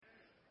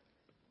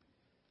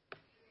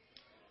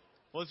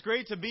Well, it's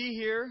great to be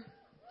here.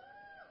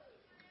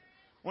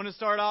 I want to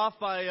start off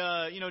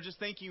by, just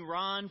thanking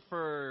Ron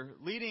for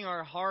leading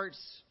our hearts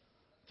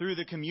through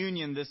the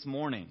communion this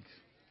morning.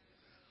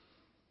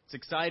 It's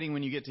exciting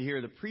when you get to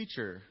hear the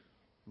preacher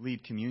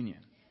lead communion.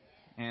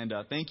 And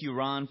thank you,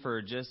 Ron,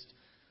 for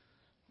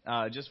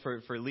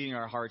for leading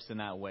our hearts in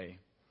that way.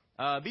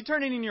 Be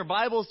turning in your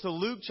Bibles to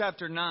Luke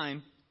chapter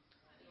 9.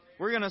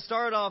 We're going to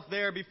start off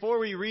there. Before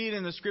we read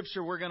in the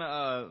scripture,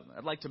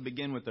 I'd like to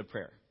begin with a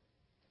prayer.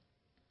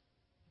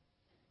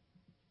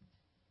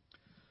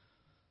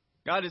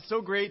 God, it's so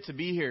great to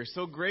be here.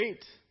 So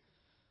great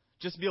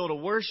just to be able to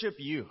worship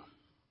you.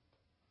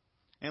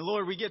 And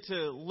Lord, we get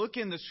to look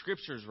in the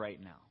scriptures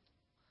right now.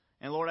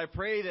 And Lord, I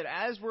pray that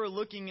as we're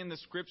looking in the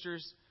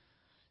scriptures,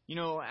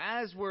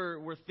 as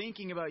we're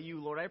thinking about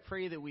you, Lord, I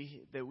pray that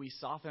we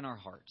soften our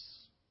hearts.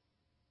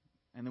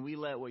 And that we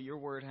let what your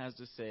word has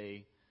to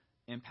say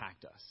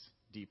impact us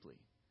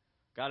deeply.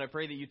 God, I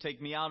pray that you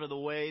take me out of the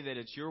way, that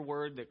it's your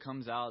word that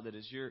comes out, that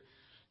it's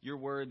your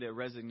word that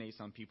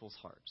resonates on people's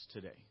hearts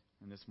today.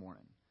 And this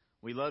morning.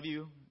 We love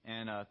you,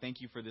 and thank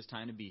you for this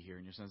time to be here.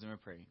 In your son's name I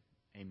pray.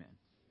 Amen.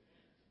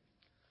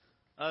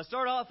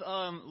 Start off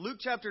Luke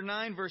chapter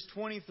 9, verse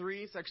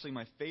 23. It's actually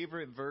my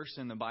favorite verse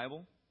in the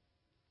Bible.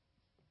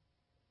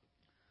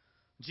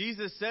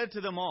 Jesus said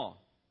to them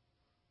all,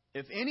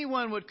 "If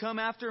anyone would come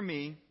after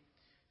me,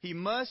 he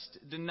must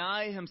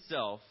deny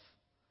himself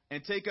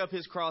and take up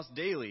his cross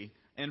daily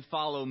and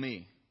follow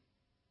me.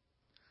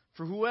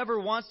 For whoever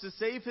wants to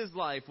save his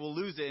life will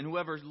lose it, and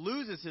whoever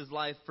loses his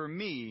life for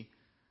me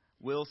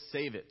will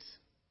save it."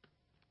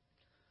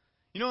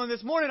 And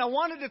this morning I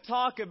wanted to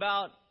talk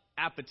about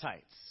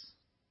appetites.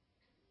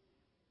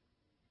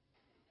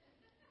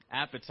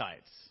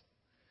 Appetites.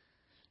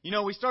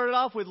 We started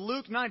off with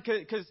Luke 9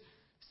 because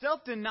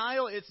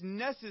self-denial is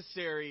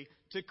necessary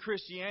to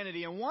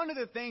Christianity. And one of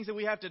the things that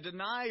we have to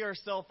deny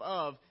ourselves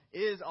of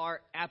is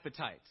our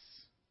appetites.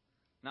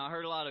 Now, I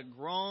heard a lot of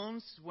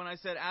groans when I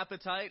said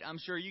appetite. I'm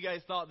sure you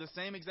guys thought the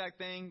same exact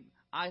thing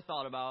I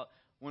thought about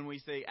when we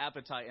say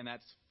appetite, and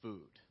that's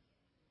food.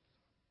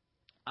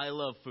 I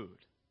love food.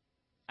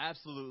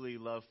 Absolutely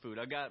love food.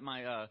 I got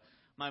my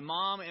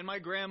mom and my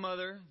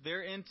grandmother.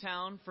 They're in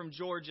town from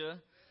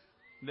Georgia.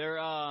 They're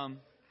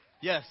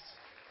they're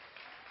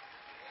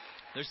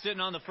sitting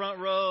on the front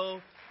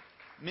row,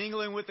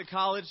 mingling with the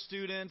college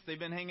students. They've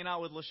been hanging out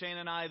with LaShane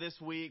and I this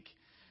week,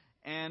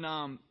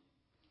 and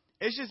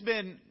it's just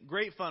been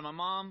great fun. My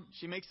mom,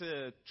 she makes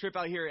a trip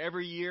out here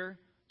every year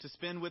to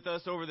spend with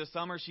us over the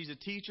summer. She's a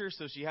teacher,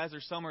 so she has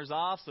her summers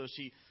off. So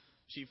she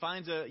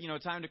finds a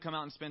time to come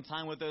out and spend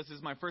time with us. This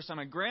is my first time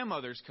my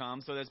grandmother's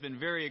come, so that's been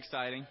very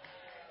exciting.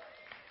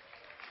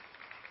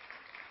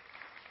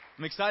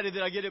 I'm excited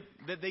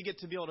that they get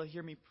to be able to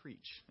hear me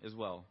preach as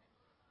well.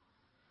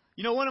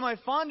 One of my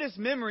fondest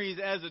memories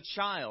as a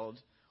child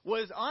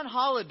was on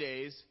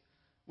holidays.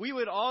 We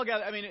would all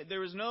gather. There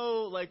was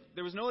no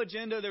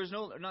agenda. There was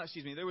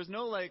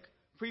no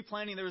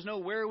pre-planning. There was no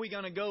where are we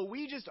going to go.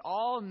 We just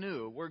all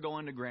knew we're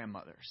going to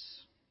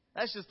grandmother's.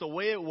 That's just the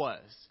way it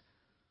was.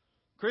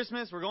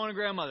 Christmas, we're going to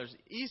grandmother's.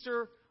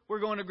 Easter,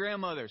 we're going to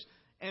grandmother's.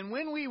 And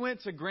when we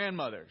went to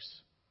grandmother's,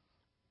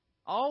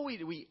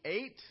 we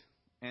ate,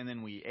 and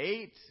then we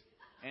ate,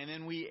 and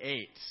then we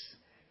ate.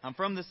 I'm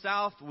from the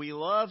South. We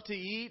love to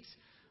eat.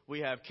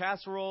 We have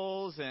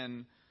casseroles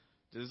and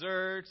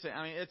desserts.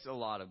 It's a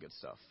lot of good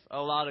stuff.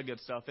 A lot of good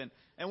stuff.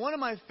 And one of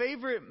my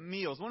favorite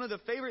meals, one of the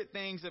favorite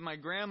things that my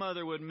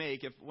grandmother would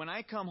make, when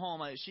I come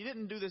home, she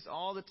didn't do this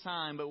all the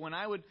time, but when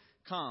I would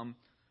come,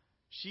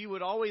 she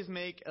would always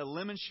make a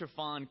lemon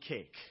chiffon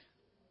cake.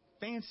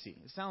 Fancy.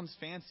 It sounds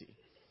fancy.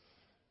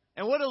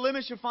 And what a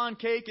lemon chiffon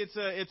cake,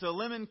 it's a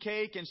lemon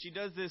cake, and she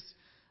does this,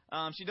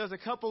 she does a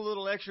couple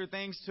little extra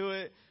things to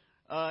it,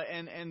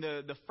 and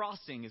the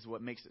frosting is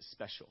what makes it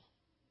special.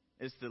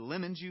 It's the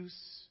lemon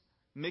juice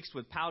mixed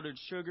with powdered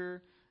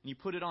sugar, and you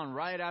put it on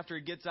right after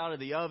it gets out of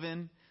the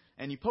oven,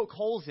 and you poke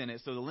holes in it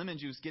so the lemon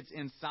juice gets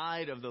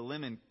inside of the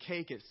lemon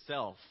cake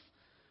itself.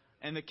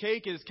 And the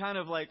cake is kind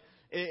of like,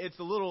 it's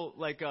a little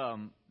like, I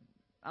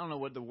don't know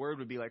what the word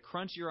would be, like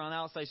crunchier on the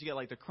outside. So you got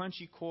like the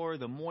crunchy core,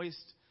 the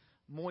moist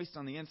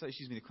on the inside,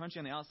 the crunchy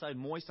on the outside,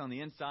 moist on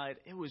the inside.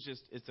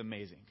 It's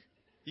amazing.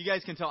 You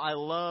guys can tell I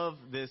love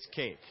this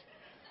cake.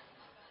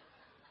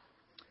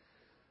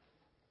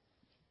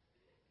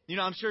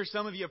 I'm sure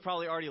some of you have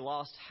probably already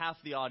lost half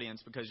the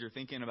audience because you're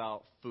thinking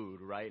about food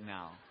right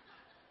now.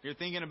 You're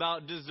thinking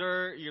about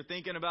dessert. You're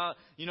thinking about,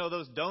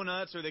 those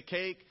donuts or the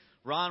cake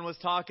Ron was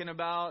talking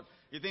about.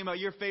 You're thinking about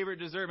your favorite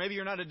dessert. Maybe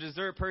you're not a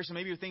dessert person.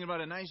 Maybe you're thinking about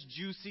a nice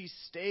juicy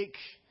steak.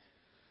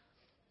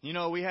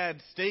 We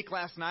had steak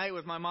last night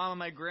with my mom and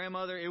my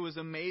grandmother. It was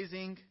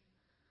amazing.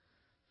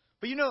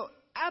 But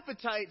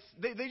appetites,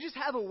 they just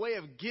have a way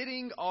of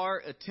getting our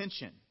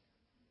attention.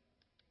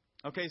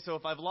 Okay, so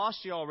if I've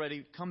lost you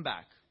already, come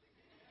back.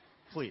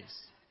 Please.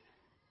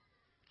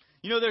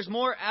 There's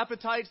more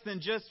appetites than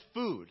just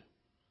food.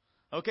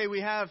 Okay,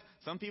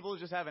 some people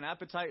just have an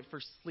appetite for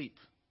sleep.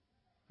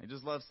 They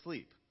just love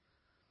sleep.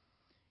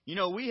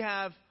 We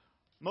have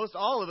most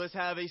all of us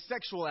have a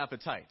sexual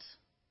appetite.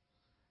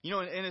 You know,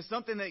 and it's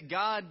something that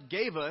God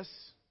gave us.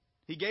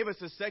 He gave us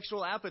a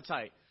sexual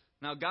appetite.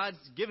 Now, God's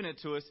given it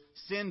to us.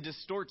 Sin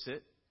distorts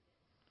it.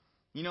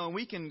 You know, and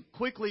we can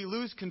quickly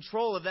lose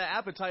control of that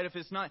appetite if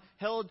it's not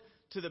held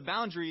to the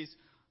boundaries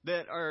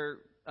that are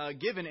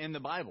given in the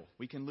Bible.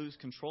 We can lose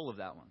control of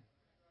that one.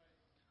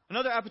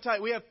 Another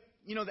appetite, we have,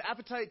 you know, the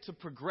appetite to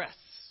progress.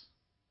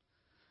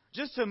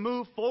 Just to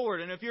move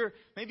forward. And if you're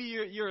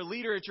a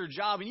leader at your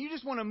job and you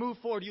just want to move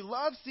forward, you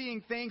love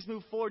seeing things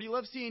move forward. You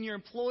love seeing your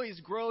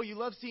employees grow. You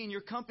love seeing your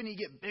company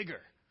get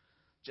bigger.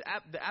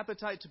 The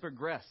appetite to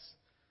progress.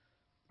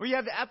 Or you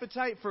have the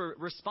appetite for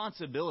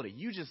responsibility.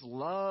 You just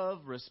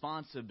love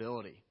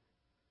responsibility.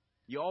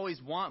 You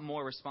always want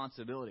more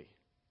responsibility.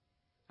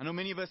 I know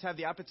many of us have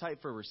the appetite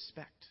for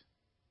respect.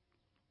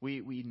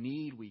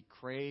 We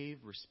crave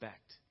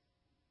respect.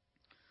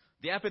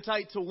 The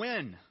appetite to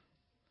win.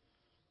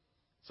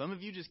 Some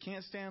of you just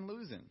can't stand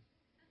losing.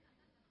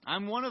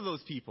 I'm one of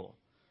those people.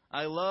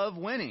 I love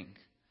winning.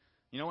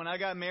 You know, when I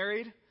got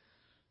married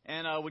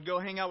and I would go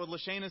hang out with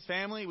LaShayna's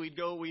family,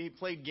 we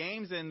played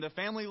games, and the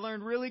family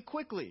learned really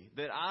quickly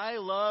that I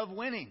love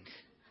winning.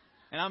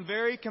 And I'm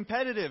very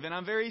competitive, and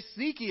I'm very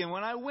sneaky, and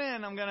when I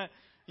win, I'm going to,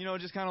 you know,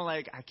 just kind of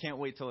like, I can't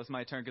wait till it's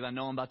my turn because I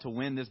know I'm about to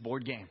win this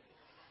board game.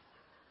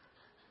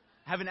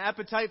 Have an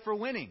appetite for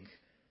winning.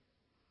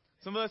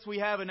 Some of us, we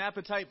have an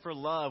appetite for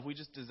love. We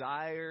just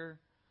desire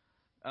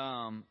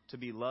to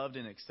be loved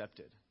and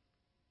accepted.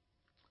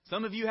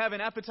 Some of you have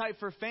an appetite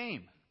for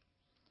fame.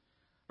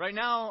 Right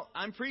now,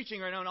 I'm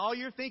preaching right now, and all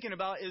you're thinking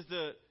about is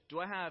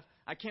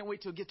I can't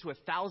wait to get to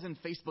 1,000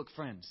 Facebook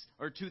friends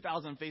or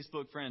 2,000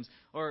 Facebook friends.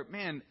 Or,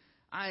 man,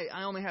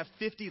 I only have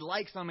 50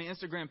 likes on my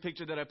Instagram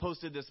picture that I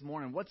posted this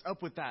morning. What's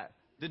up with that?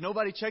 Did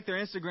nobody check their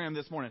Instagram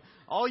this morning?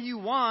 All you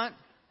want,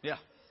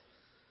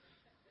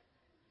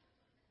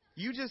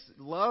 you just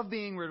love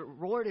being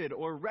rewarded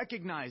or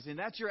recognized, and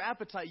that's your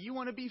appetite. You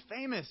want to be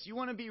famous. You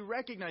want to be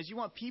recognized. You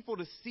want people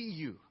to see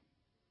you.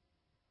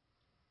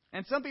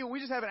 And some people, we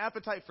just have an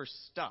appetite for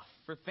stuff,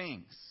 for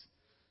things.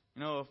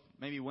 You know,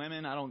 maybe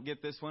women, I don't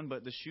get this one,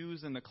 but the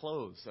shoes and the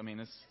clothes. I mean,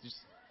 it's just,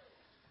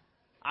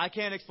 I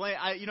can't explain.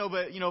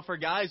 But for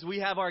guys, we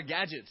have our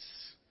gadgets.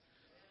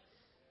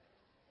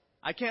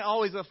 I can't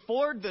always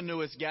afford the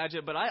newest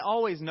gadget, but I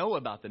always know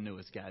about the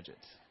newest gadget.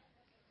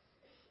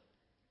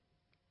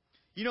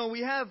 You know,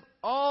 we have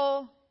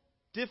all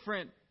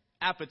different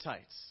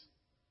appetites.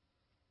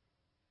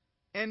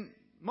 And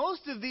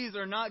most of these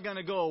are not going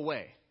to go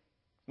away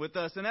with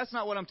us. And that's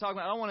not what I'm talking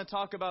about. I don't want to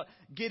talk about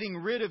getting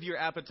rid of your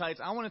appetites.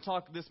 I want to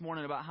talk this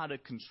morning about how to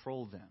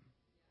control them.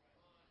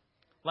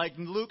 Like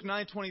Luke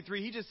 9:23,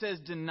 he just says,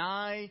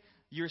 deny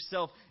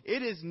yourself.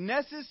 It is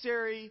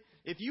necessary,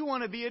 if you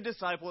want to be a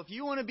disciple, if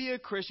you want to be a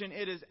Christian,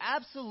 it is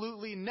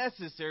absolutely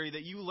necessary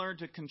that you learn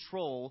to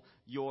control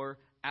your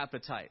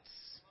appetites.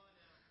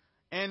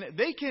 And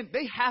they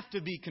have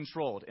to be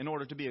controlled in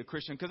order to be a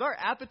Christian, because our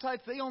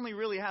appetites, they only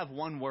really have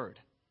one word,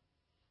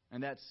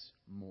 and that's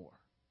more.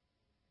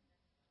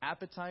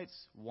 Appetites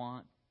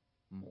want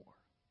more.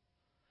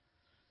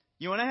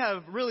 You know, and I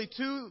have really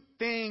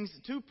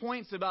two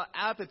points about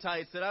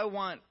appetites that I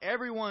want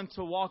everyone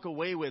to walk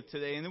away with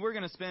today. And then we're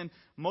going to spend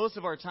most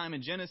of our time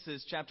in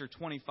Genesis chapter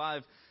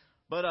 25.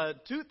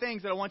 But two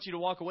things that I want you to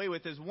walk away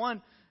with is,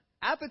 one,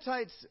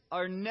 appetites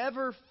are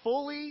never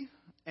fully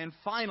and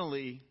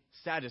finally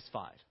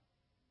satisfied.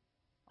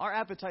 Our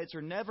appetites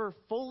are never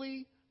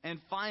fully and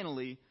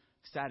finally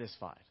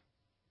satisfied.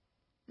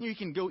 You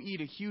can go eat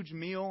a huge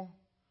meal,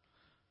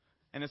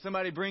 and if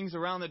somebody brings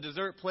around the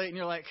dessert plate and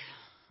you're like,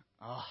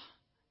 oh,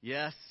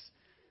 yes,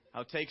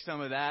 I'll take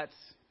some of that.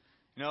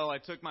 You know, I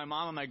took my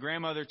mom and my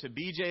grandmother to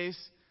BJ's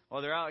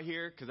while they're out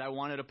here because I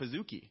wanted a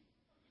Pizookie.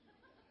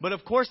 But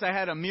of course I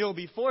had a meal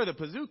before the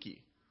Pizookie.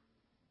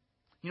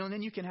 You know, and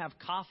then you can have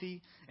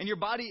coffee, and your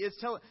body's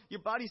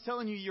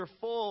telling you you're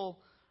full,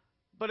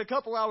 but a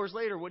couple hours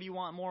later, what do you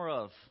want more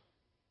of?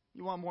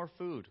 You want more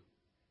food.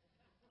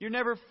 You're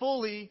never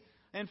fully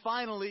and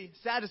finally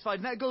satisfied.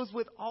 And that goes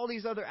with all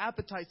these other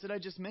appetites that I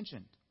just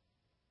mentioned.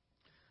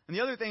 And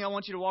the other thing I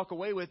want you to walk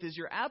away with is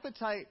your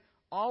appetite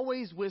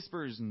always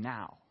whispers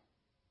now,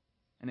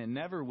 and it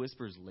never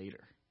whispers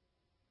later.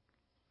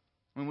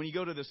 When you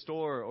go to the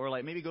store, or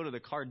like maybe go to the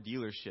car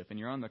dealership and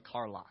you're on the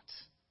car lot,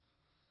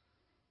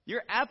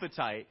 your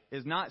appetite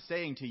is not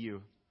saying to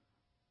you,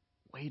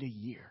 wait a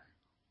year.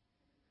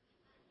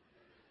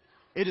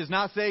 It is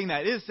not saying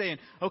that. It is saying,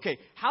 okay,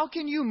 how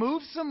can you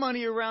move some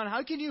money around?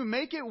 How can you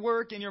make it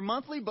work in your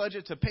monthly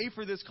budget to pay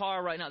for this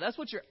car right now? That's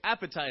what your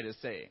appetite is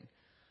saying.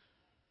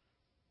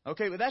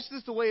 Okay, but that's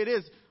just the way it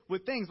is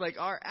with things. Like,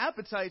 our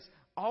appetites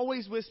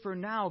always whisper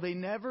now. They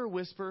never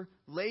whisper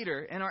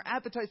later. And our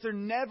appetites are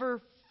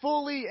never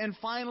fully and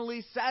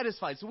finally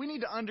satisfied. So we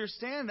need to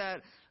understand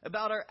that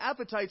about our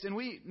appetites. And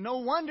no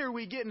wonder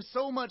we get in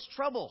so much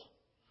trouble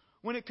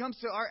when it comes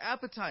to our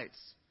appetites.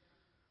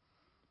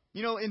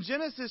 You know, in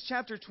Genesis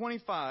chapter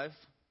 25,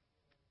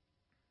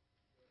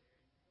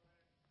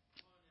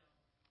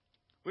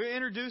 we're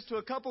introduced to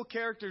a couple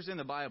characters in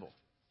the Bible.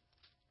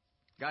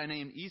 guy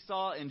named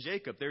Esau and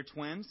Jacob. They're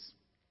twins.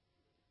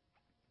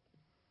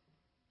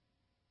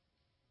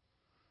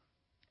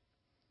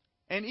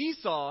 And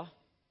Esau,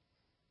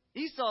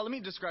 let me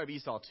describe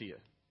Esau to you.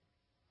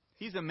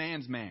 He's a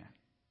man's man.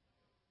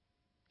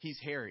 He's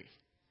hairy.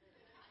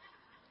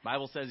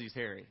 Bible says he's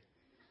hairy.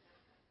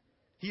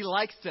 He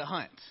likes to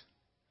hunt.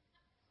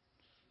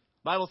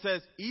 Bible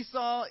says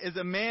Esau is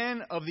a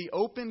man of the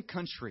open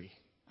country.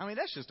 I mean,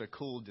 that's just a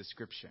cool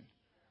description.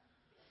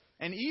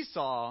 And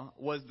Esau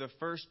was the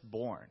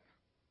firstborn.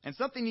 And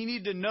something you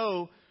need to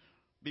know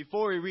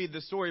before we read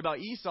the story about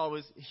Esau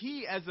was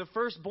he, as the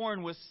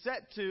firstborn, was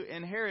set to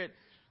inherit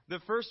the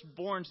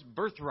firstborn's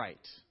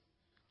birthright.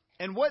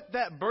 And what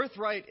that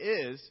birthright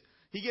is,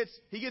 he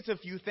gets a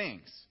few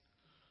things.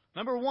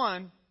 Number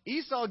one,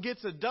 Esau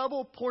gets a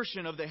double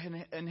portion of the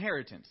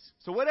inheritance.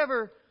 So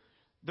whatever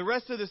the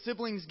rest of the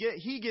siblings get,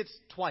 he gets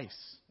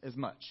twice as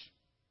much.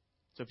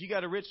 So if you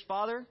got a rich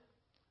father,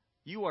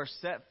 you are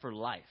set for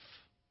life.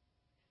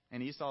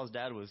 And Esau's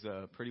dad was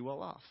pretty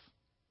well off.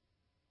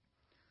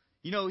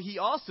 You know, he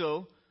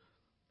also,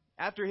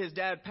 after his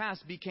dad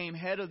passed, became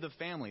head of the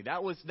family.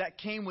 That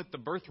came with the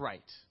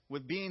birthright,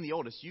 with being the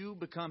oldest. You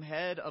become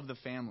head of the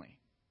family.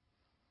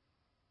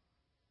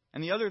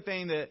 And the other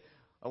thing that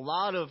a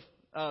lot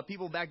of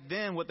people back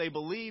then, what they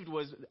believed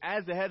was,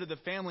 as the head of the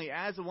family,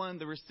 as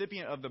the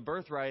recipient of the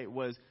birthright,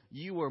 was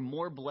you were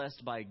more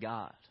blessed by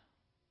God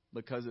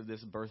because of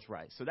this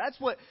birthright. So that's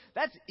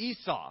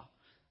Esau.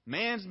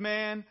 Man's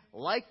man,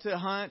 liked to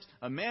hunt,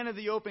 a man of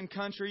the open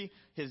country.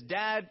 His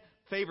dad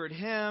favored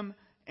him,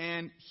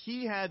 and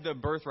he had the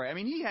birthright. I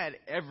mean, he had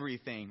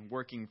everything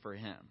working for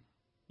him.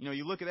 You know,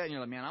 you look at that and you're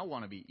like, man, I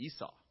want to be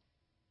Esau.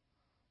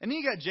 And then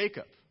you got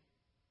Jacob.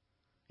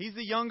 He's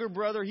the younger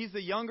brother. He's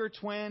the younger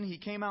twin. He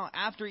came out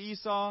after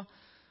Esau.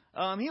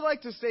 He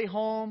liked to stay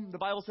home. The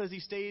Bible says he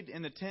stayed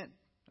in the tent,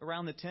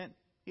 around the tent.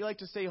 He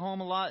liked to stay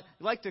home a lot.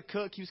 He liked to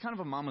cook. He was kind of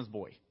a mama's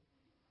boy.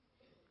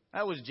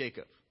 That was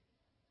Jacob.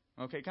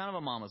 Okay, kind of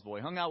a mama's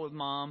boy. Hung out with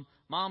mom.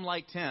 Mom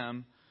liked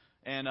him.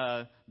 And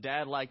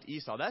dad liked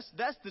Esau.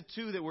 That's the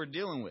two that we're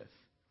dealing with.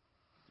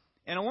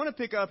 And I want to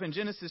pick up in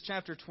Genesis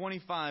chapter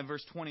 25,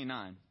 verse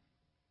 29.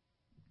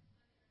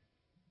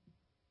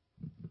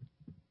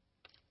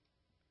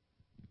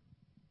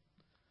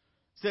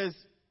 It says,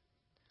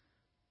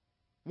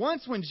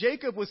 once when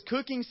Jacob was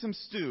cooking some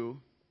stew,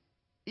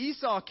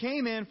 Esau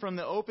came in from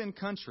the open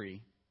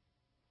country,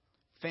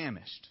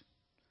 famished.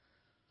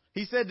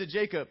 He said to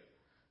Jacob,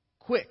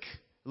 quick,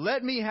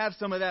 let me have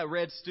some of that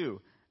red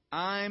stew.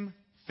 I'm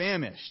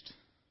famished.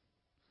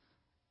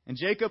 And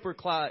Jacob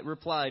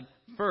replied,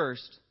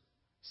 first,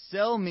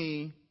 sell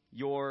me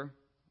your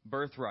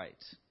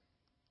birthright.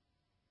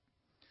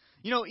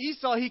 You know,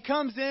 Esau, he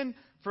comes in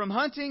from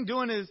hunting,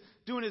 doing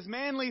his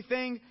manly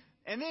thing,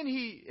 and then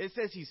it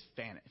says he's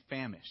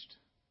famished.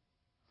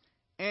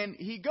 And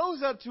he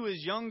goes up to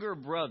his younger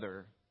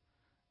brother,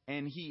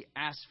 and he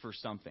asks for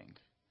something.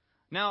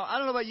 Now, I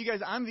don't know about you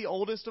guys, I'm the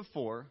oldest of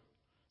four.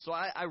 So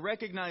I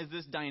recognize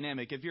this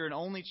dynamic. If you're an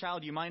only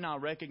child, you might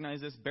not recognize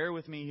this. Bear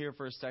with me here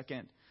for a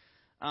second.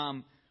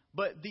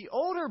 But the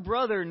older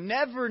brother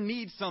never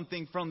needs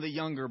something from the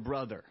younger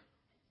brother.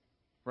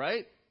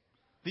 Right?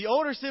 The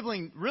older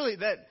sibling, really,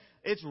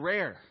 it's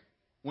rare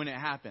when it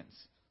happens.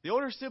 The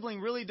older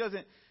sibling really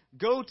doesn't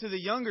go to the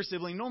younger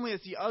sibling. Normally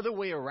it's the other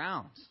way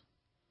around.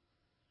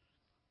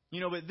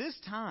 You know, but this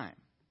time,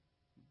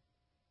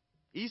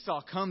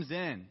 Esau comes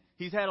in.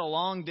 He's had a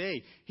long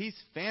day. He's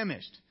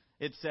famished,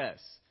 it says.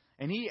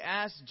 And he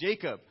asks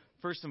Jacob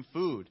for some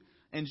food.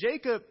 And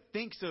Jacob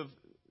thinks of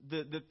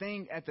the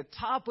thing at the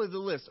top of the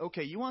list.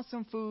 Okay, you want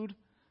some food?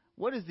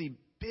 What is the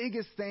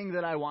biggest thing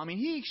that I want? I mean,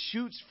 he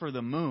shoots for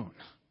the moon.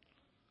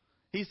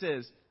 He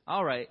says,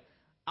 all right,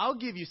 I'll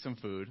give you some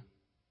food.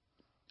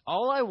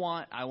 All I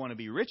want to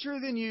be richer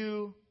than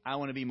you. I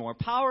want to be more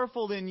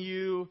powerful than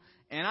you.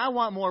 And I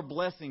want more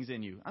blessings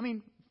in you. I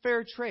mean,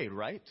 fair trade,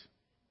 right?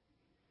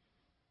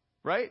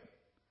 Right?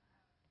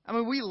 I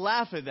mean, we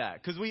laugh at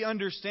that because we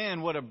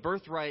understand what a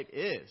birthright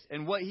is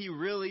and what he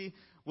really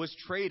was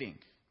trading.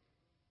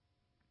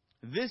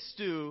 This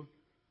stew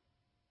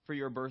for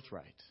your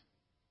birthright.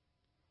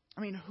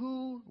 I mean,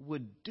 who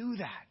would do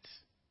that?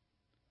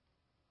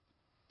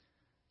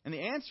 And the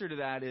answer to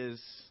that is,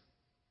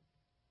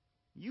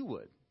 you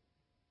would.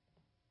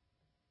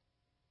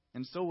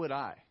 And so would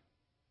I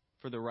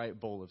for the right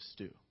bowl of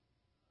stew.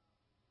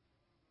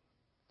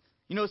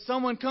 You know,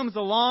 someone comes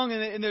along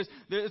and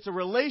it's a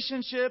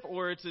relationship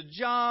or it's a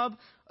job,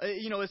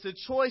 it's a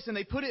choice, and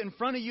they put it in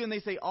front of you and they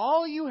say,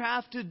 all you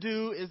have to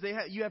do is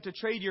you have to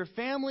trade your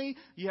family,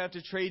 you have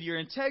to trade your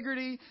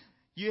integrity,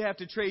 you have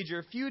to trade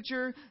your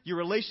future, your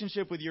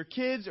relationship with your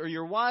kids or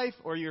your wife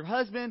or your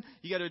husband,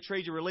 you got to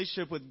trade your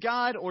relationship with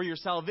God or your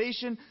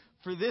salvation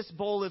for this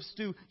bowl of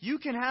stew. You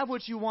can have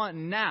what you want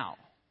now,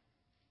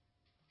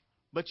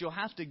 but you'll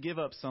have to give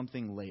up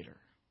something later.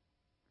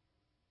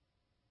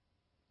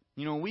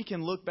 You know, we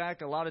can look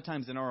back a lot of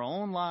times in our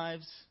own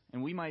lives,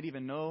 and we might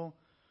even know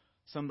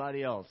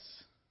somebody else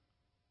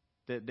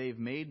that they've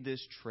made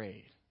this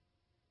trade.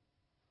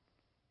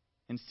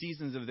 in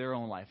seasons of their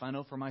own life. I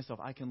know for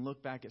myself, I can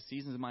look back at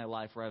seasons of my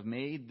life where I've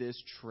made this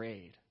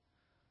trade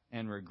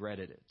and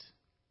regretted it.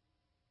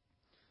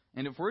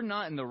 And if we're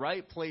not in the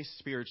right place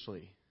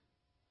spiritually,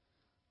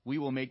 we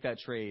will make that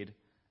trade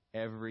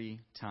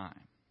every time.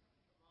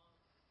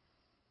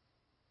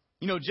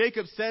 You know,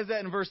 Jacob says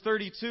that in verse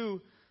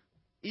 32.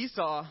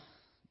 Esau,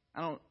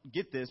 I don't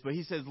get this, but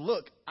he says,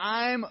 look,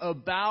 I'm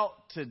about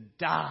to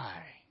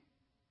die.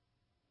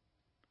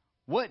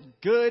 What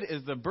good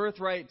is the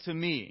birthright to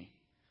me?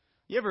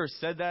 You ever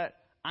said that?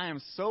 I am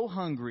so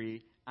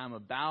hungry, I'm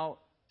about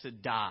to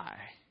die.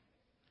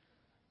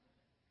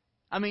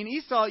 I mean,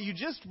 Esau, you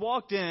just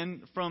walked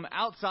in from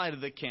outside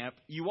of the camp.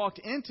 You walked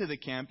into the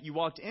camp. You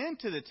walked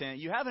into the tent.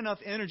 You have enough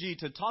energy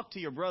to talk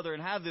to your brother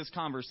and have this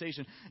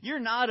conversation.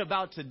 You're not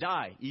about to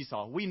die,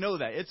 Esau. We know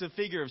that. It's a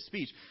figure of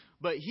speech.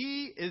 But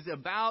he is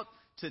about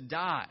to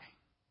die.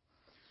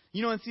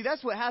 You know, and see,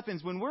 that's what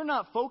happens when we're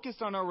not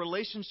focused on our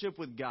relationship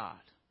with God.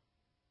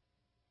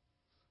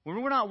 When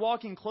we're not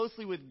walking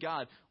closely with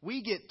God,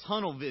 we get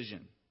tunnel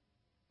vision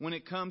when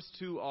it comes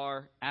to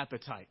our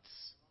appetites.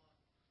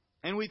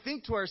 And we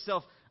think to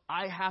ourselves,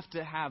 I have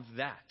to have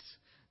that.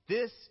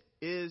 This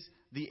is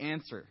the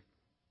answer.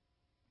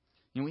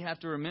 And we have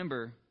to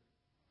remember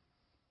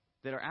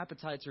that our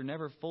appetites are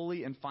never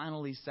fully and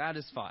finally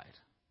satisfied.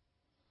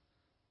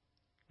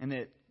 And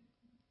that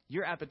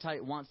your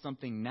appetite wants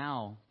something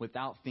now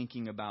without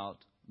thinking about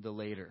the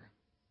later.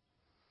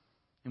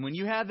 And when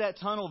you have that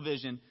tunnel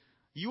vision,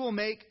 you will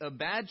make a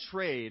bad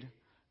trade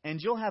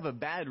and you'll have a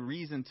bad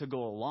reason to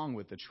go along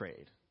with the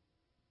trade.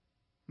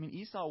 I mean,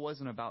 Esau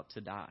wasn't about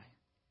to die.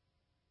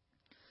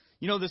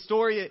 You know, the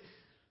story,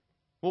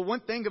 well,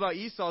 one thing about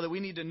Esau that we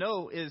need to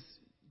know is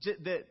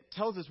that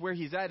tells us where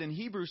he's at. In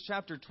Hebrews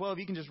chapter 12,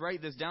 you can just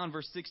write this down,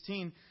 verse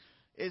 16.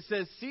 It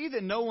says, see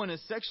that no one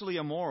is sexually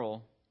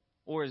immoral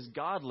or is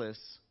godless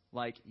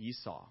like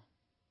Esau,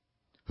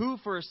 who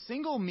for a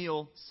single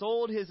meal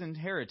sold his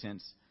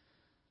inheritance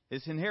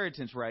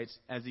rights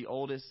as the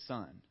oldest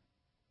son.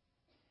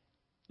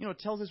 You know, it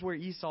tells us where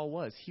Esau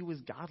was. He was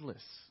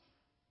godless.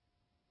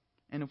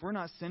 And if we're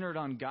not centered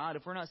on God,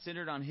 if we're not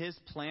centered on His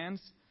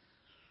plans,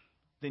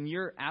 then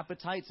your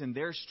appetites and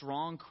their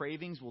strong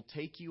cravings will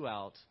take you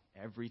out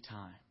every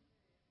time.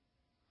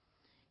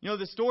 You know,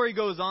 the story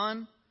goes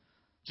on.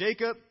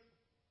 Jacob,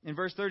 in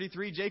verse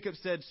 33, Jacob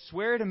said,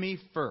 swear to me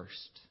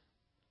first.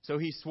 So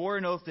he swore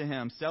an oath to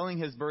him, selling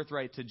his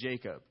birthright to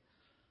Jacob.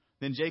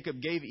 Then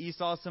Jacob gave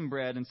Esau some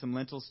bread and some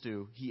lentil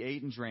stew. He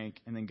ate and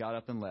drank and then got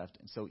up and left.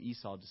 And so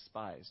Esau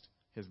despised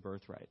his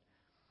birthright.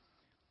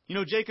 You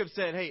know, Jacob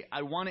said, hey,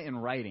 I want it in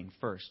writing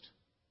first,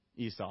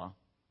 Esau.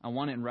 I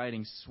want it in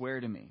writing. Swear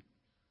to me.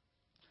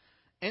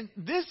 And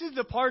this is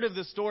the part of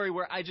the story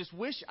where I just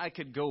wish I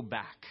could go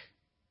back.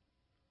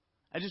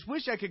 I just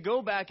wish I could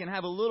go back and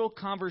have a little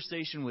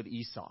conversation with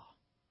Esau.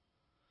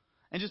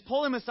 And just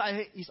pull him aside.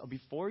 Hey, Esau,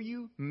 before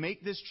you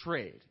make this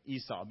trade,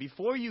 Esau,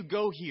 before you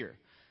go here,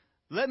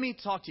 let me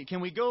talk to you.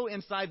 Can we go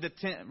inside the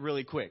tent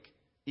really quick,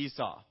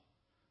 Esau,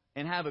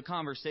 and have a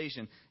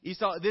conversation?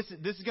 Esau, this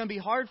is going to be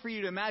hard for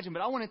you to imagine,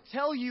 but I want to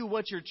tell you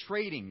what you're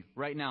trading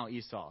right now,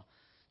 Esau.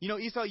 You know,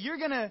 Esau, you're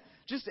going to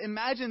just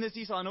imagine this,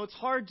 Esau. I know it's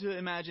hard to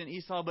imagine,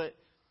 Esau, but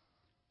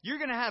you're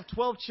going to have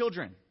 12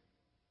 children.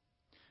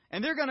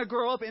 And they're going to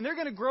grow up, and they're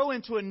going to grow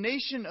into a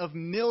nation of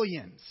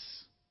millions.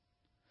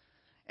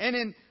 And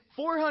in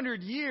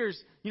 400 years,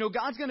 you know,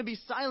 God's going to be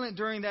silent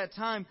during that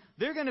time.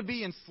 They're going to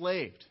be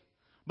enslaved.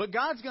 But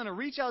God's going to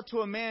reach out to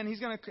a man.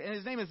 And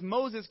his name is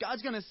Moses.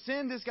 God's going to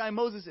send this guy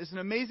Moses. It's an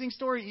amazing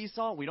story,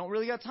 Esau. We don't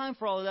really got time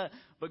for all of that.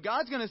 But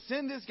God's going to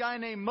send this guy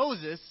named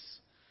Moses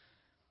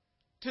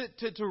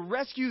to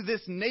rescue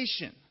this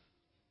nation.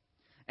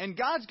 And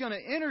God's going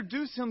to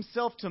introduce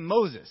himself to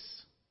Moses.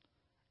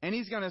 And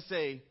he's going to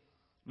say,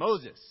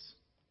 Moses,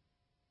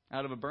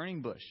 out of a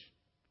burning bush,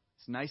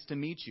 it's nice to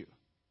meet you.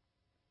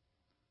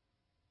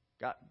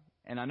 God,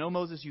 and I know,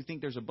 Moses, you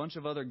think there's a bunch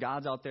of other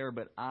gods out there,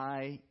 but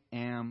I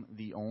am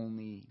the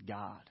only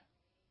God.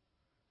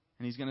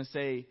 And he's going to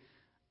say,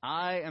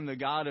 I am the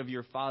God of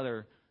your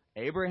father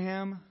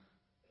Abraham,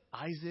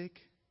 Isaac,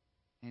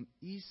 and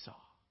Esau.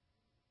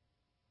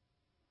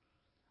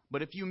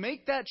 But if you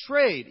make that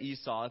trade,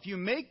 Esau, if you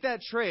make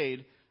that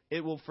trade,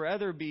 it will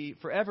forever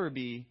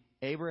be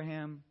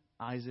Abraham,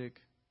 Isaac,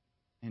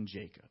 and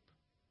Jacob,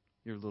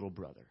 your little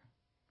brother.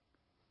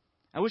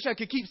 I wish I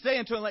could keep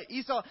saying to him, like,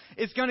 Esau,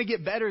 it's going to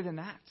get better than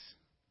that.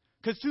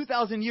 Because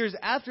 2,000 years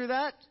after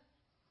that,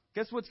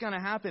 guess what's going to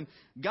happen?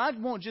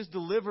 God won't just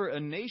deliver a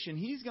nation.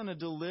 He's going to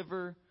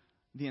deliver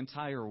the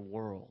entire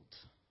world.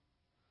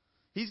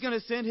 He's going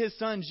to send His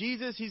Son,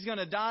 Jesus. He's going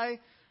to die.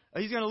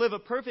 He's going to live a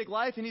perfect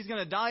life, and He's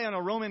going to die on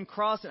a Roman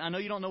cross. And I know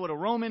you don't know what a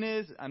Roman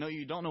is. I know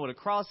you don't know what a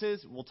cross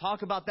is. We'll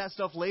talk about that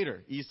stuff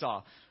later,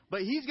 Esau.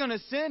 But He's going to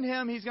send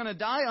Him. He's going to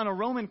die on a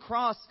Roman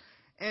cross.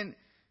 And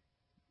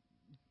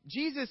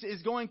Jesus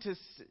is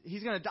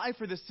He's going to die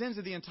for the sins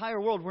of the entire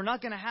world. We're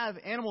not going to have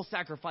animal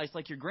sacrifice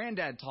like your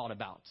granddad taught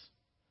about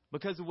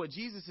because of what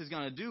Jesus is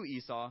going to do,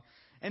 Esau.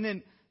 And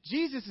then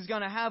Jesus is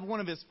going to have one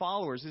of His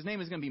followers. His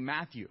name is going to be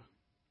Matthew.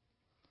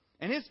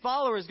 And his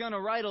follower is going to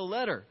write a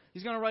letter.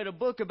 He's going to write a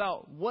book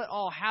about what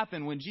all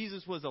happened when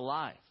Jesus was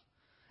alive.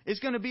 It's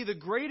going to be the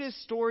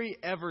greatest story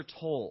ever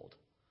told.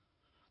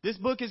 This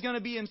book is going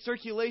to be in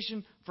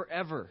circulation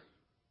forever.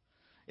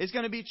 It's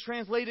going to be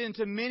translated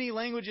into many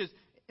languages.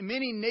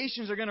 Many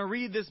nations are going to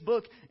read this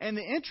book. And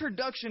the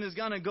introduction is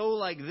going to go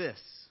like this.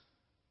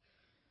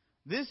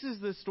 This is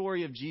the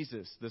story of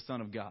Jesus, the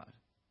Son of God.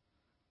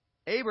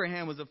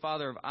 Abraham was the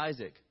father of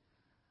Isaac.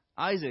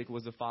 Isaac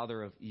was the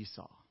father of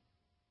Esau.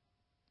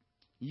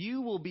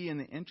 You will be in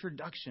the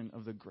introduction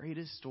of the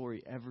greatest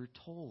story ever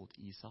told,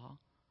 Esau.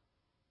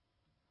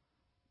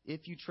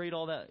 If you trade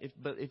all that,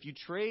 if you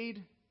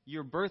trade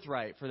your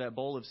birthright for that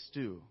bowl of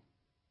stew,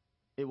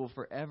 it will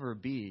forever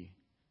be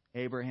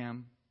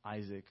Abraham,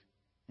 Isaac,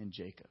 and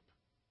Jacob,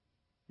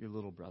 your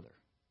little brother.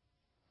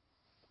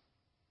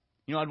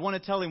 You know, I'd want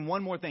to tell him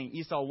one more thing,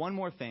 Esau, one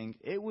more thing.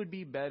 It would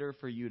be better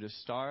for you to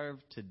starve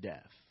to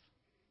death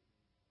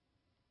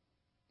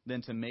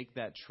than to make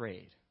that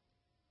trade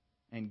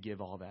and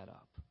give all that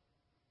up.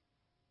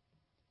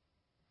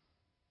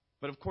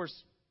 But of course,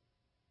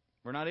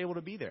 we're not able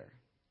to be there.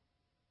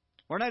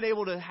 We're not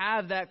able to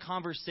have that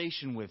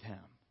conversation with him.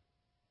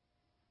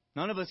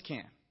 None of us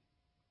can.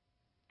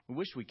 We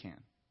wish we can.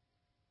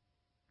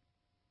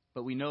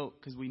 But we know,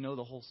 because we know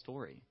the whole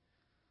story.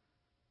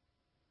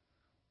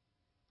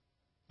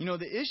 You know,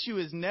 the issue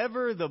is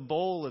never the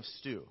bowl of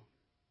stew.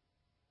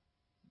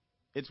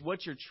 It's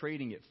what you're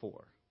trading it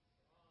for.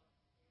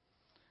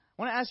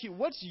 I want to ask you,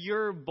 what's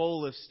your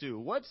bowl of stew?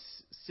 What's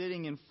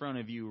sitting in front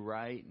of you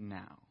right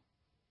now?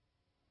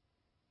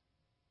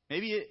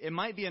 Maybe it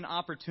might be an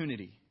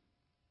opportunity.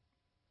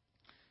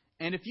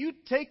 And if you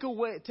take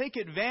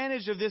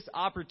advantage of this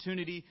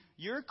opportunity,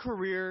 your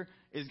career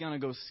is going to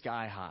go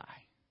sky high.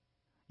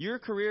 Your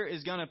career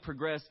is going to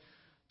progress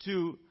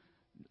to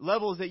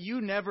levels that you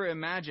never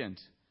imagined.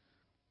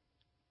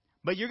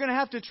 But you're going to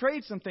have to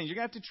trade some things. You're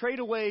going to have to trade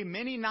away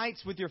many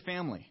nights with your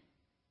family.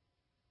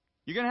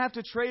 You're going to have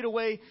to trade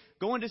away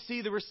going to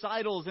see the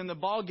recitals and the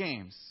ball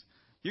games.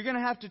 You're going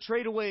to have to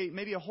trade away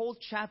maybe a whole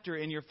chapter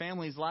in your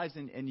family's lives,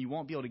 and you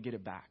won't be able to get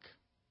it back.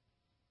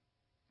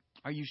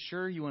 Are you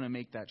sure you want to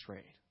make that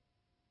trade?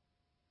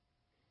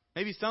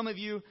 Maybe some of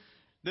you,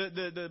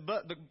 the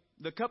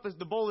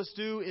bowl of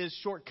stew is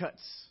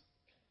shortcuts.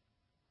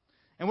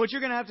 And what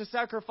you're going to have to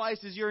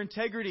sacrifice is your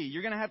integrity.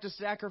 You're going to have to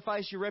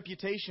sacrifice your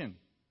reputation.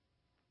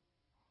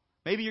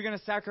 Maybe you're going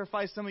to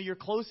sacrifice some of your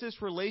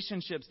closest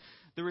relationships,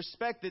 the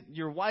respect that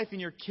your wife and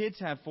your kids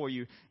have for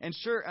you. And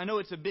sure, I know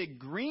it's a big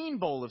green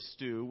bowl of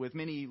stew with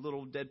many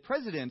little dead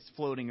presidents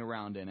floating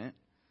around in it.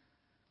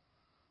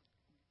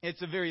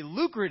 It's a very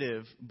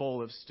lucrative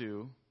bowl of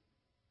stew.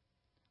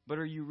 But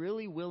are you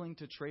really willing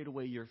to trade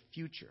away your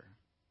future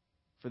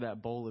for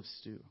that bowl of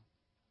stew?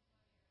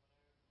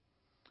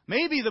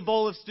 Maybe the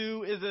bowl of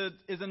stew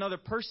is another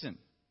person.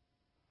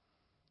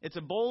 It's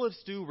a bowl of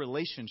stew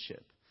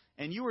relationship.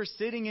 And you are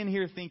sitting in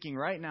here thinking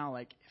right now,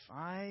 like, if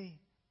I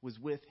was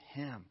with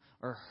him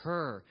or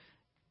her,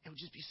 it would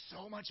just be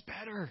so much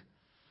better.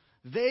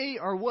 They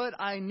are what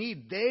I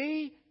need.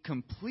 They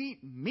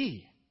complete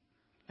me.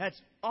 That's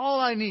all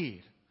I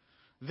need.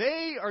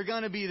 They are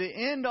going to be the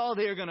end all.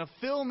 They are going to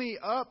fill me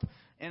up,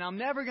 and I'm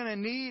never going to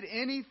need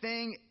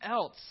anything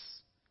else.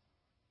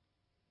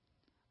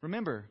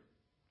 Remember,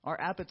 our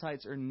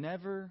appetites are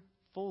never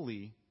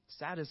fully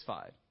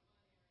satisfied.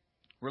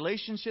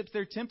 Relationships,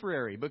 they're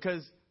temporary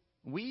because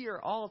we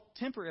are all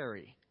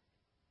temporary.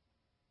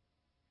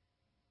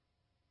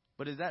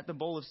 But is that the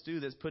bowl of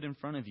stew that's put in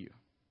front of you?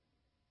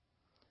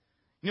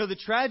 You know, the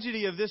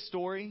tragedy of this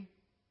story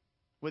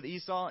with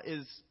Esau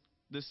is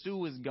the stew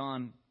was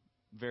gone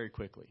very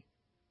quickly.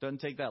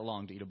 Doesn't take that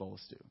long to eat a bowl of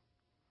stew.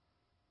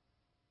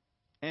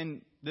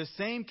 And the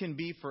same can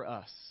be for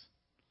us.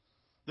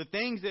 The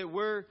things that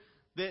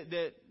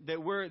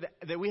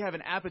we have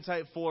an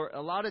appetite for,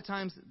 a lot of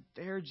times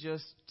they're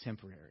just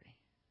temporary.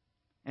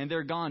 And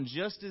they're gone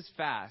just as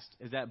fast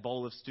as that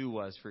bowl of stew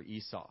was for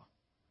Esau.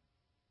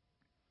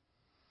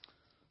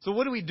 So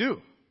what do we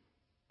do?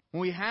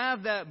 When we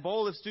have that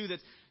bowl of stew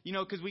that's, you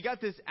know, because we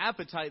got this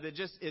appetite that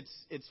just,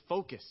 it's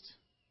focused.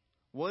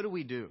 What do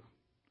we do?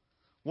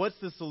 What's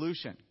the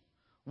solution?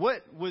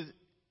 What was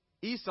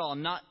Esau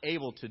not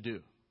able to do?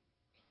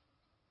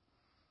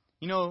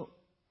 You know,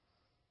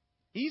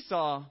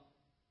 Esau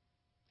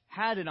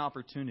had an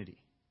opportunity.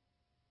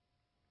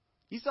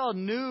 Esau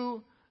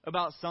knew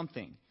about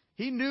something.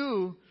 He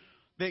knew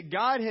that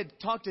God had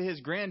talked to his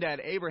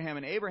granddad, Abraham,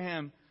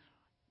 and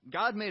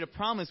God made a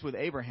promise with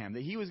Abraham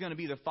that he was going to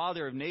be the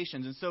father of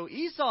nations. And so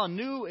Esau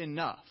knew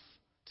enough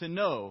to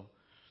know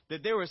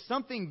that there was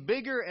something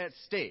bigger at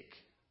stake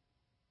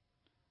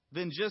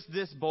than just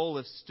this bowl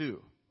of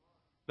stew.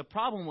 The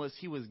problem was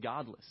he was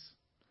godless.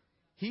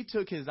 He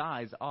took his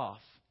eyes off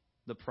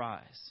the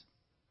prize.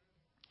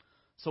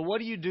 So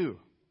what do?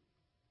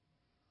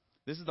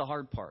 This is the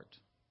hard part.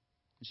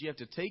 You have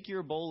to take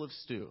your bowl of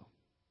stew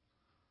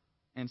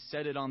and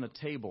set it on the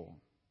table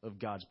of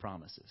God's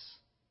promises.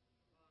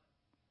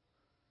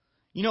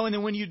 You know, and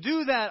then when you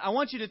do that, I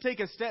want you to take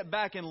a step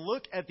back and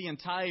look at the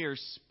entire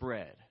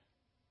spread.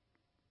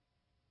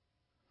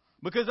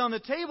 Because on the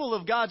table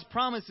of God's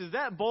promises,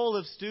 that bowl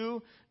of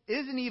stew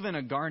isn't even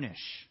a garnish.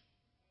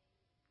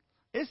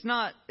 It's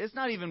not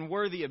even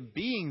worthy of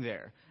being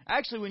there.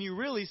 Actually, when you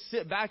really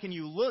sit back and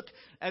you look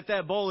at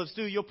that bowl of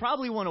stew, you'll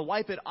probably want to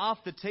wipe it off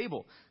the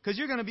table. Because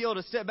you're going to be able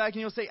to step back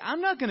and you'll say,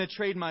 I'm not going to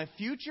trade my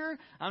future.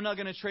 I'm not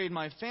going to trade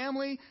my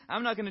family.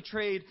 I'm not going to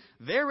trade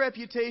their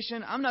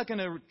reputation. I'm not going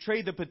to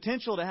trade the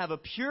potential to have a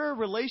pure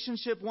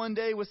relationship one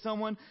day with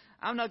someone.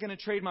 I'm not going to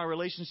trade my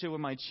relationship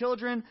with my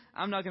children.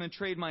 I'm not going to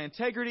trade my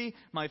integrity,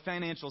 my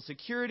financial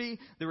security,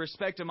 the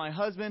respect of my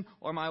husband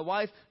or my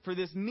wife for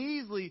this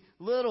measly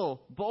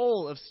little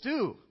bowl of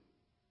stew.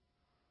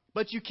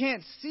 But you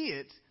can't see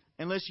it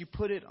unless you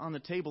put it on the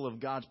table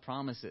of God's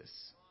promises.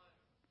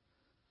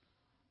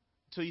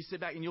 So you sit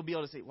back and you'll be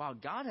able to say, wow,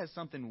 God has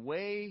something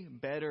way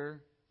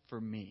better for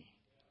me.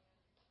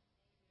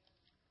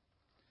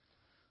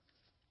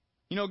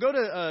 You know, go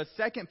to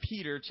 2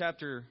 Peter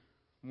chapter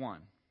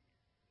 1.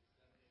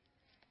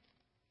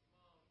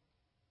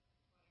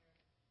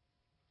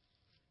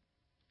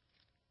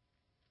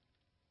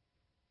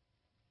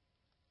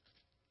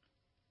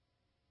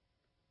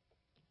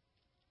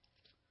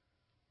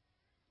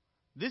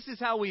 This is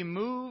how we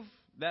move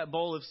that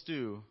bowl of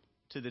stew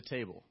to the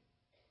table.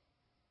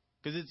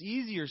 Because it's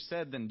easier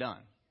said than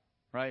done,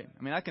 right?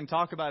 I mean, I can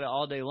talk about it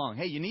all day long.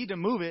 Hey, you need to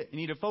move it. You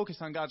need to focus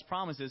on God's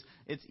promises.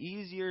 It's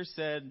easier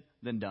said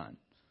than done.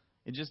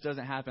 It just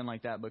doesn't happen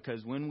like that,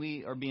 because when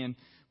we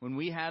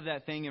have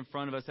that thing in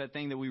front of us, that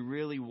thing that we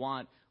really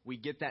want, we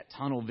get that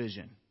tunnel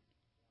vision.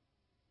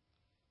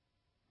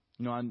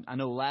 You know, I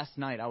know last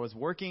night I was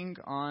working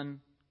on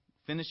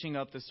finishing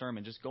up the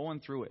sermon, just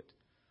going through it.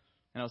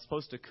 And I was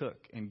supposed to cook.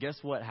 And guess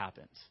what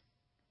happened?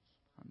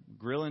 I'm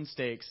grilling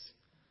steaks.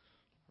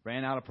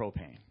 Ran out of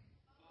propane.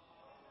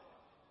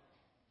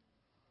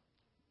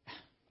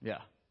 Yeah.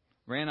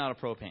 Ran out of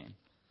propane.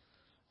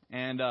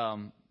 And,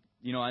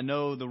 I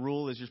know the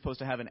rule is you're supposed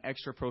to have an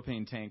extra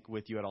propane tank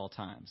with you at all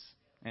times.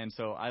 And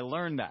so I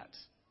learned that.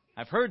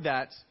 I've heard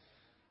that,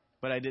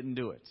 but I didn't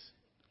do it.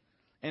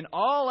 And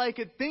all I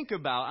could think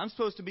about, I'm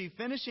supposed to be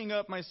finishing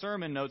up my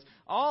sermon notes.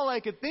 All I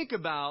could think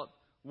about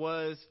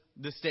was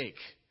the steak.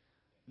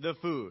 The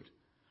food,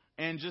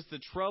 and just the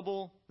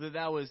trouble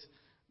that was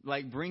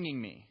like bringing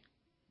me.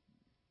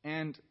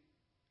 And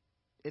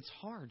it's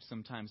hard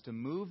sometimes to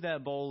move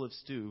that bowl of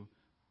stew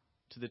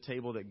to the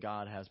table that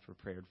God has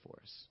prepared for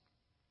us.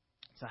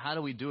 So how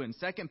do we do it? In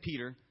 2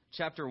 Peter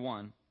chapter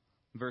 1,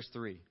 verse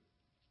 3, it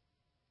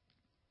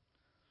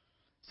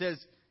says,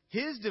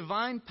 His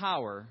divine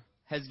power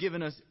has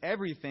given us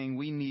everything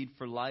we need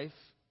for life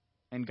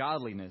and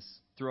godliness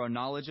through our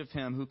knowledge of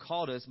Him who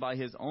called us by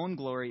His own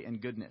glory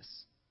and goodness.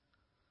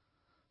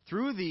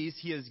 Through these,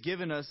 He has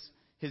given us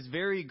His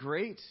very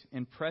great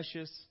and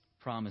precious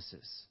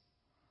promises,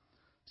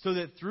 so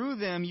that through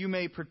them you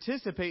may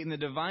participate in the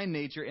divine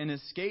nature and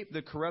escape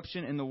the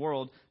corruption in the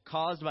world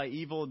caused by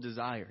evil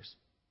desires.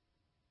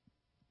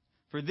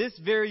 For this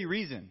very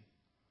reason,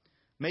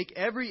 make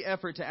every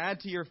effort to add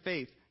to your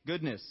faith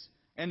goodness,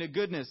 and to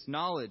goodness,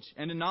 knowledge,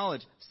 and to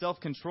knowledge,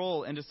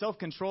 self-control, and to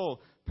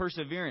self-control,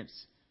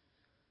 perseverance,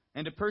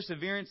 and to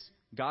perseverance,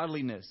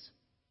 godliness,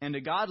 and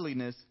to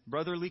godliness,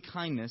 brotherly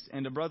kindness,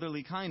 and to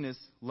brotherly kindness,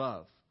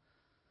 love.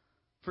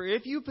 For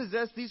if you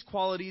possess these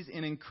qualities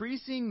in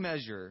increasing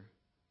measure,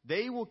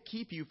 they will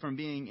keep you from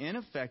being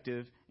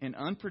ineffective and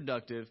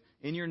unproductive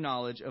in your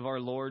knowledge of our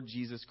Lord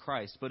Jesus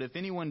Christ. But if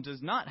anyone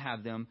does not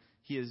have them,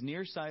 he is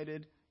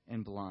nearsighted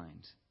and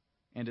blind,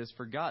 and has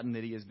forgotten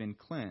that he has been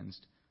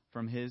cleansed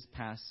from his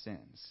past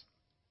sins.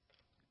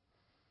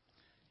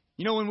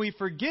 You know, when we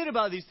forget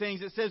about these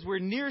things, it says we're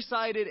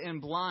nearsighted and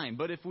blind.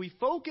 But if we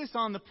focus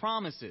on the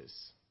promises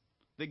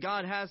that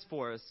God has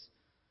for us,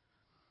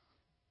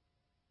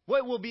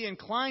 what we'll be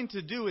inclined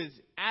to do is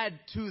add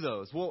to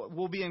those.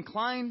 We'll be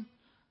inclined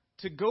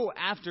to go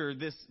after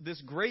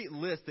this great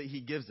list that He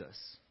gives us.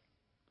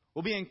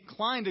 We'll be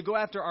inclined to go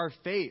after our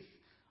faith,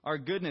 our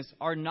goodness,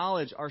 our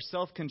knowledge, our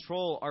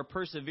self-control, our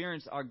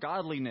perseverance, our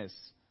godliness,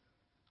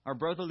 our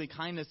brotherly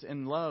kindness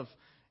and love.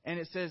 And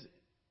it says,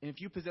 and if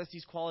you possess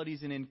these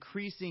qualities in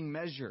increasing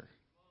measure,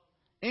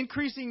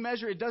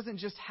 it doesn't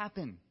just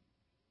happen.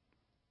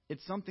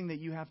 It's something that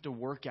you have to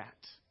work at.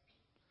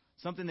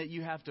 Something that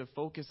you have to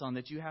focus on,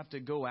 that you have to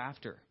go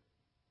after.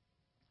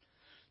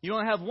 You know,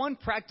 I have one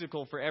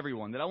practical for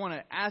everyone that I want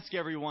to ask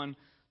everyone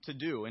to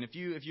do. And if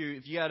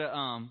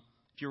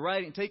you're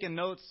writing, taking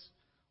notes,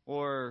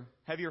 or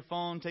have your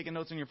phone, taking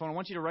notes on your phone, I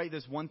want you to write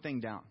this one thing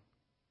down.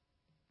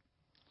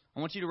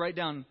 I want you to write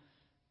down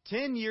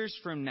 10 years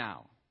from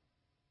now.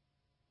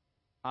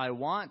 I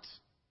want,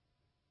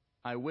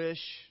 I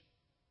wish,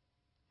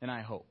 and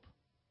I hope.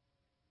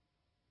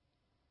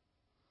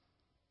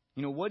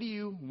 You know, what do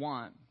you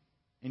want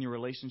in your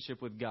relationship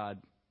with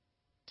God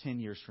 10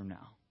 years from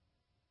now?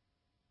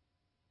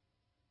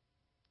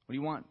 What do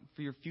you want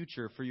for your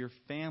future, for your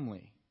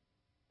family,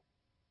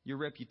 your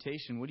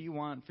reputation? What do you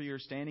want for your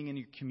standing in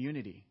your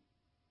community?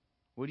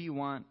 What do you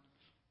want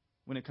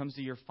when it comes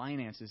to your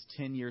finances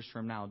 10 years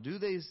from now?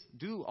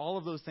 Do all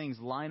of those things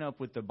line up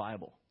with the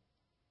Bible?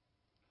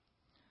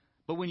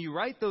 But when you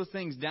write those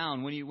things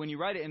down, when you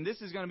write it, and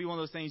this is going to be one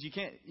of those things you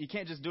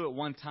can't just do it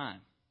one time.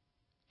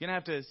 You're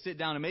going to have to sit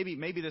down and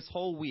maybe this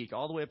whole week,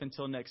 all the way up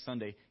until next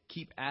Sunday,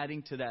 keep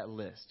adding to that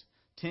list.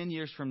 10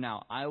 years from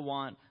now, I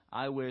want,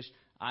 I wish,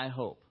 I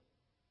hope.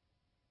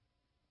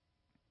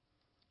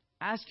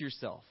 Ask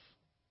yourself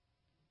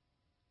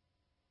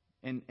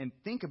and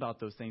think about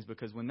those things,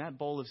 because when that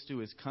bowl of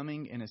stew is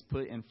coming and is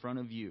put in front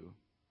of you,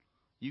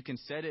 you can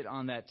set it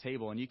on that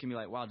table and you can be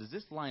like, wow, does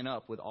this line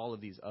up with all of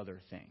these other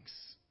things?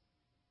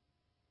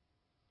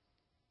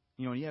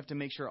 You know, you have to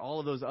make sure all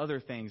of those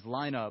other things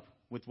line up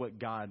with what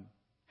God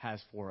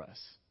has for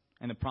us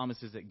and the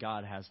promises that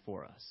God has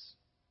for us.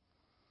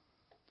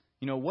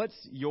 You know, what's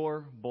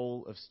your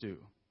bowl of stew?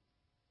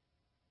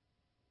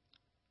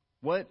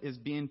 What is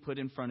being put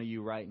in front of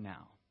you right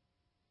now?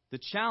 The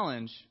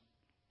challenge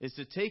is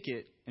to take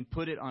it and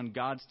put it on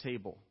God's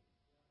table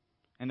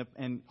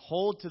and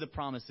hold to the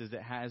promises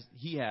that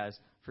He has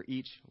for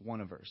each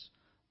one of us.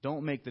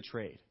 Don't make the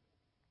trade.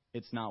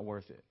 It's not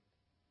worth it.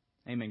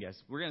 Amen,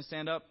 guys. We're going to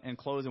stand up and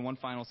close in one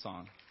final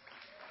song.